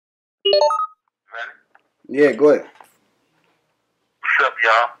Ready? Yeah, go ahead. What's up,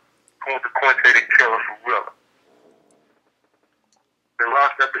 y'all? Kunta the killer for real. Been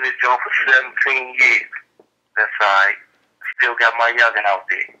locked up in this joint for 17 years. That's alright. Still got my youngin' out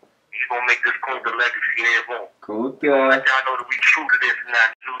there. He gonna make this Kunta legacy live on. He gonna let y'all know that we true to this and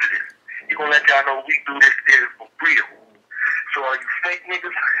not new to this. He gonna let y'all know we do this for real. So all you fake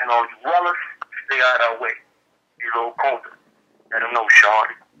niggas and all you wallers, stay out our way. You little Kunta. Let them know,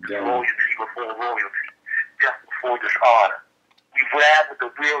 Shawty. Loyalty before royalty. Death before dishonor. We ride with the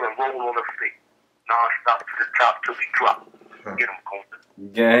wheel and roll on the feet. Non-stop to the top till we drop. Get him, Kunta.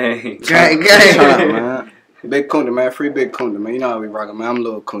 Gang, man. Big Kunta, man. Free Big Kunta, man. You know how we rockin', man. I'm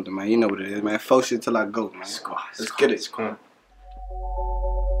Lil Kunta, man. You know what it is, man. Fuck shit till I go, man. Let's get it.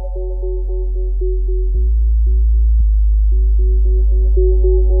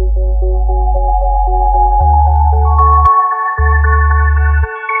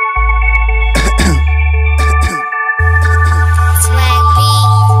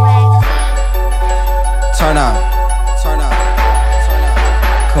 Turn up.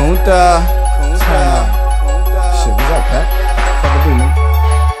 Kunta. Shit, what's up, Pat? Fuck it, man.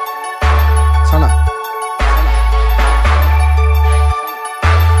 Turn up.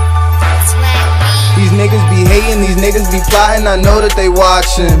 These niggas be hating, these niggas be plotting, I know that they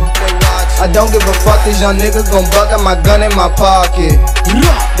watching. I don't give a fuck, this young nigga gon' buck, got my gun in my pocket.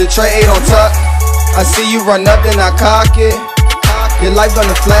 The tray 8 on top, I see you run up, then I cock it. Your life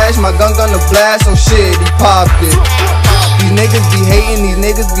gonna flash, my gun gonna blast, oh shit, he popped it. These niggas be hating, these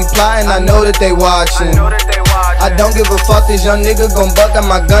niggas be plotting, I know that they watching. I don't give a fuck, this young nigga gon' buck, got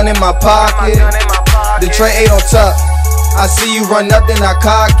my gun in my pocket. The tray 8 on top, I see you run up, then I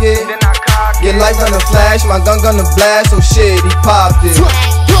cock it. Your life gonna flash, my gun gonna blast, oh shit, he popped it.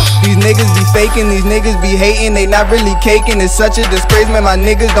 These niggas be faking, these niggas be hating, they not really caking. It's such a disgrace, man, my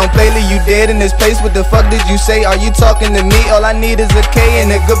niggas don't play till you dead in this place. What the fuck did you say? Are you talking to me? All I need is a K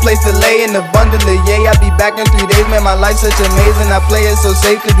and a good place to lay in a bundle of yay. I be back in 3 days, man, my life's such amazing. I play it so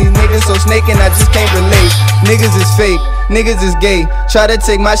safe, cause these niggas so snaking, I just can't relate. Niggas is fake, niggas is gay. Try to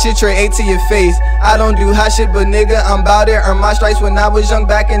take my shit, tray 8 to your face. I don't do hot shit, but nigga, I'm bout it. Earn my stripes when I was young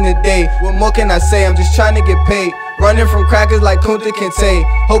back in the day. What more can I say? I'm just trying to get paid. Running from crackers like Kunta Kinte.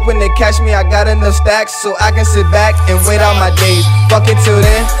 Hoping they catch me, I got enough stacks so I can sit back and wait out my days. Fuck it till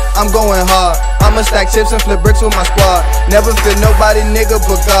then, I'm going hard. I'ma stack chips and flip bricks with my squad. Never fit nobody, nigga,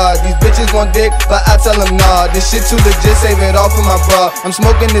 but God. These bitches want dick, but I tell them nah. This shit too legit, save it all for my bra. I'm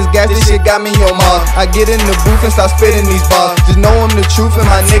smoking this gas, this shit got me on Mars. I get in the booth and start spitting these bars. Just know I'm the truth and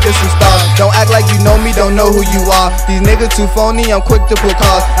my niggas some stars. Don't act like you know me, don't know who you are. These niggas too phony, I'm quick to pull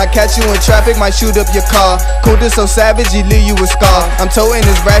cars. I catch you in traffic, might shoot up your car. Kunta so savage, he leave you a scar. I'm toting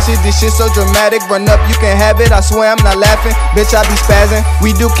his ratchet, this shit so dramatic. Run up, you can have it, I swear I'm not laughing. Bitch, I be spazzing,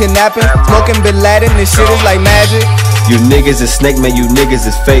 we do kidnapping. Smoking Bin Laden, this shit is like magic. You niggas is snake, man, you niggas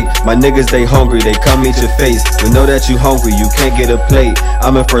is fake. My niggas, they hungry, they come eat your face. We know that you hungry, you can't get a plate.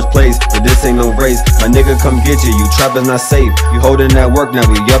 I'm in first place, but this ain't no race. My nigga, come get you, you trappers not safe. You holding that work, now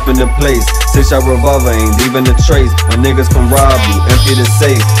we up in the place. 6-shot revolver, ain't leaving a trace. My niggas come rob you, empty the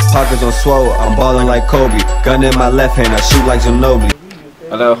safe. Pockets on swole, I'm ballin' like Kobe. Gun in my left hand, I shoot like Ginobili.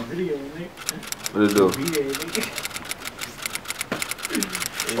 Hello? What it do?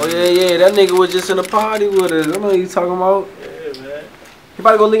 Oh yeah, that nigga was just in a party with us. I know what you talking about. Yeah, man. You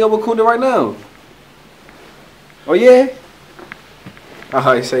about to go link up with Kunta right now? Oh yeah?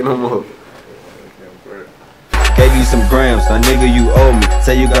 Alright, say no more. Gave you some grams, now nigga you owe me.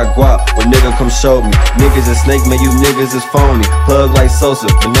 Say you got guap, but nigga come show me. Niggas a snake, man, you niggas is phony. Plug like Sosa,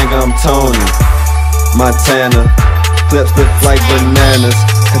 but nigga I'm Tony. Montana, clips flip like bananas.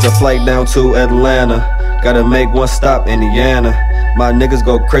 Catch a flight down to Atlanta. Gotta make one stop, Indiana. My niggas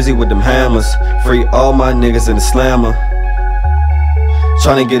go crazy with them hammers. Free all my niggas in the slammer.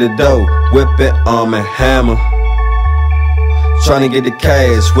 Tryna get a dough, whip it, arm and hammer. Tryna get the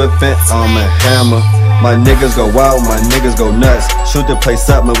cash, whip it, arm and hammer. My niggas go wild, my niggas go nuts. Shoot the place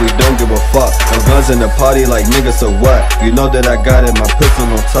up, man, we don't give a fuck. No guns in the party like niggas, so what? You know that I got it, my pistol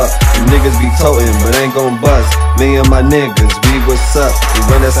on top. You niggas be totin', but ain't gon' bust. Me and my niggas, we what's up? We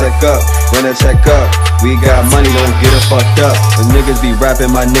run that sack up, run that check up. We got money, don't get it fucked up. The niggas be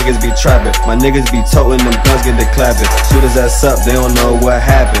rapping, my niggas be trapping. My niggas be totin', them guns get the clapping. Shoot his ass up, they don't know what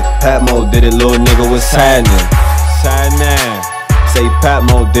happened. PatMoeee did it, little nigga, what's happening? Say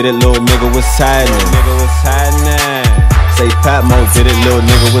PatMoeee did it, little nigga, what's happening? Say PatMoeee did it, little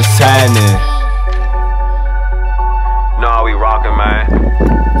nigga, what's happening? Nah, we rockin', man.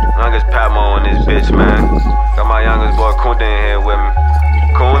 Youngest PatMoeee in this bitch, man. Got my youngest boy Kunta in here with me.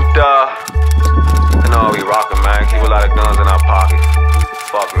 Kunta. You know we rockin', man. Keep a lot of guns in our pockets.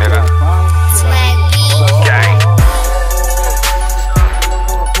 Fuck, nigga.